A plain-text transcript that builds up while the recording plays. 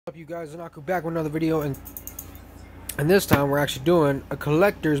What's up, you guys? Anaku back with another video, and this time we're actually doing a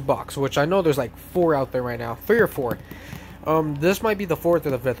collector's box, which I know there's like 4 out there right now, 3 or 4. This might be the 4th or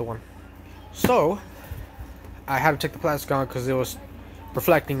the 5th one. So I had to take the plastic on because it was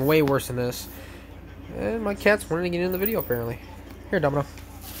reflecting way worse than this, and my cat's wanting to get in the video apparently. Here, Domino.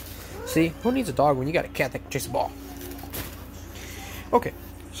 See, who needs a dog when you got a cat that can chase a ball? Okay,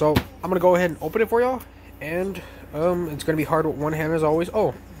 so I'm gonna go ahead and open it for y'all, and it's gonna be hard with one hand as always.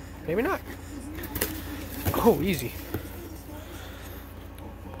 Oh, maybe not. Oh, easy.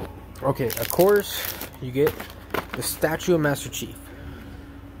 Okay, of course you get the statue of Master Chief.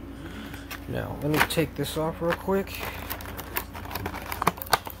 Now let me take this off real quick.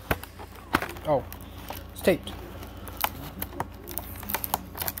 Oh, it's taped.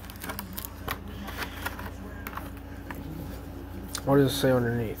 What does it say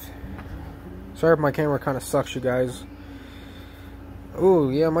underneath? Sorry if my camera kind of sucks, you guys. Oh,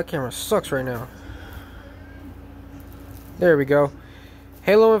 yeah, my camera sucks right now. There we go.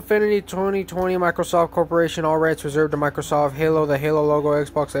 Halo Infinity 2020 Microsoft Corporation. All rights reserved to Microsoft. Halo, the Halo logo,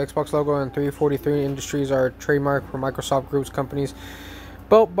 Xbox, the Xbox logo, and 343 Industries are trademark for Microsoft Group's companies.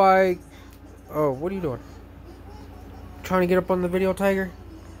 Built by... Oh, what are you doing? Trying to get up on the video, Tiger?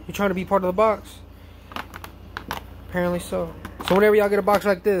 You trying to be part of the box? Apparently so. So whenever y'all get a box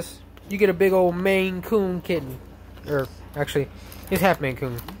like this, you get a big old Maine Coon kitten. Or, actually, he's half Maine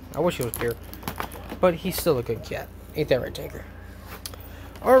Coon. I wish he was pure. But he's still a good cat. Ain't that right, Tiger?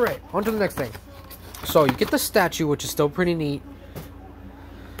 Alright, on to the next thing. So, you get the statue, which is still pretty neat.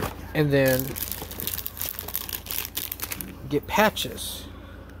 And then, get patches.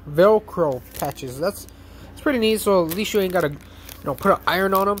 Velcro patches. That's pretty neat, so at least you ain't gotta, put an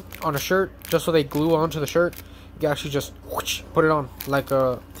iron on them, on a shirt, just so they glue onto the shirt. You can actually just whoosh, put it on. Like,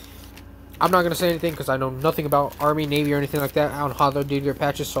 I'm not going to say anything because I know nothing about Army, Navy, or anything like that. I don't know how they do their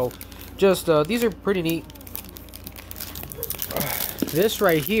patches, so just, these are pretty neat. This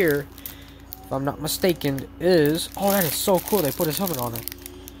right here, if I'm not mistaken, is, oh, that is so cool. They put his helmet on it.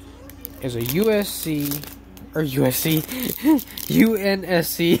 Is a UNSC,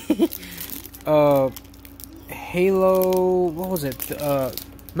 Halo, what was it?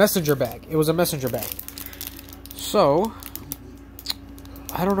 Messenger bag. It was a messenger bag. So,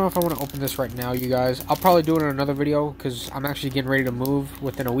 I don't know if I want to open this right now, you guys. I'll probably do it in another video because I'm actually getting ready to move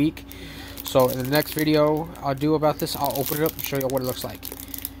within a week. So in the next video I'll do about this, I'll open it up and show you what it looks like.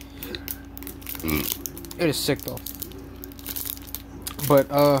 It is sick though. But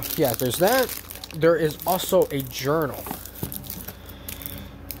yeah, there's that. There is also a journal.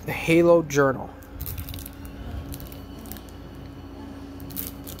 The Halo journal.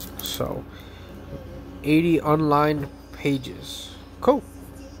 So 80 unlined pages. Cool.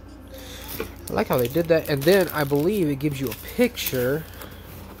 I like how they did that. And then I believe it gives you a picture.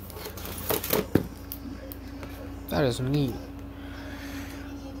 That is neat.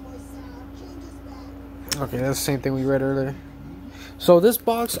 Okay, that's the same thing we read earlier. So this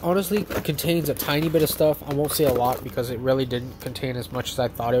box honestly contains a tiny bit of stuff. I won't say a lot because it really didn't contain as much as I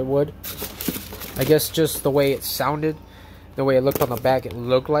thought it would. I guess just the way it sounded, the way it looked on the back, it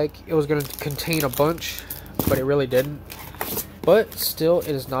looked like it was going to contain a bunch, but it really didn't. But still, it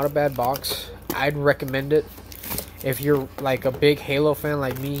is not a bad box. I'd recommend it if you're like a big Halo fan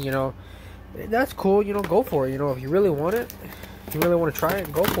like me. That's cool. Go for it. If you really want it, if you really want to try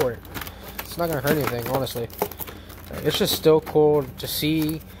it, go for it. It's not gonna hurt anything, honestly. It's just still cool to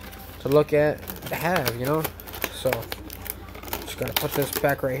see, to look at, to have. So just gotta put this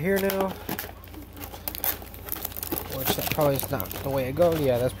back right here now. Which that probably is not the way it goes.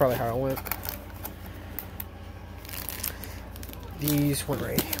 Yeah, that's probably how it went. These went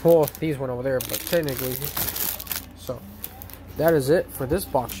right. Well, these went over there, but technically. So that is it for this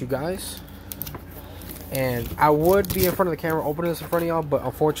box, you guys. And I would be in front of the camera opening this in front of y'all, but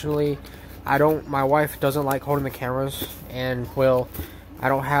unfortunately, I don't. My wife doesn't like holding the cameras, and well, I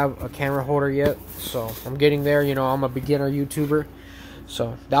don't have a camera holder yet, so I'm getting there. I'm a beginner YouTuber,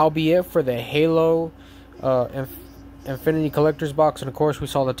 so that'll be it for the Halo Infinity Collector's Box. And of course, we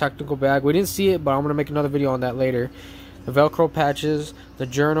saw the technical bag. We didn't see it, but I'm gonna make another video on that later. The Velcro patches, the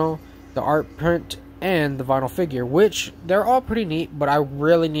journal, the art print, and the vinyl figure, which they're all pretty neat, but I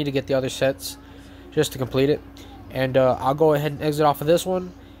really need to get the other sets just to complete it. And I'll go ahead and exit off of this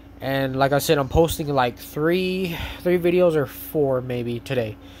one. And like I said, I'm posting like three videos or 4 maybe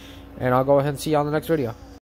today. And I'll go ahead and see you on the next video.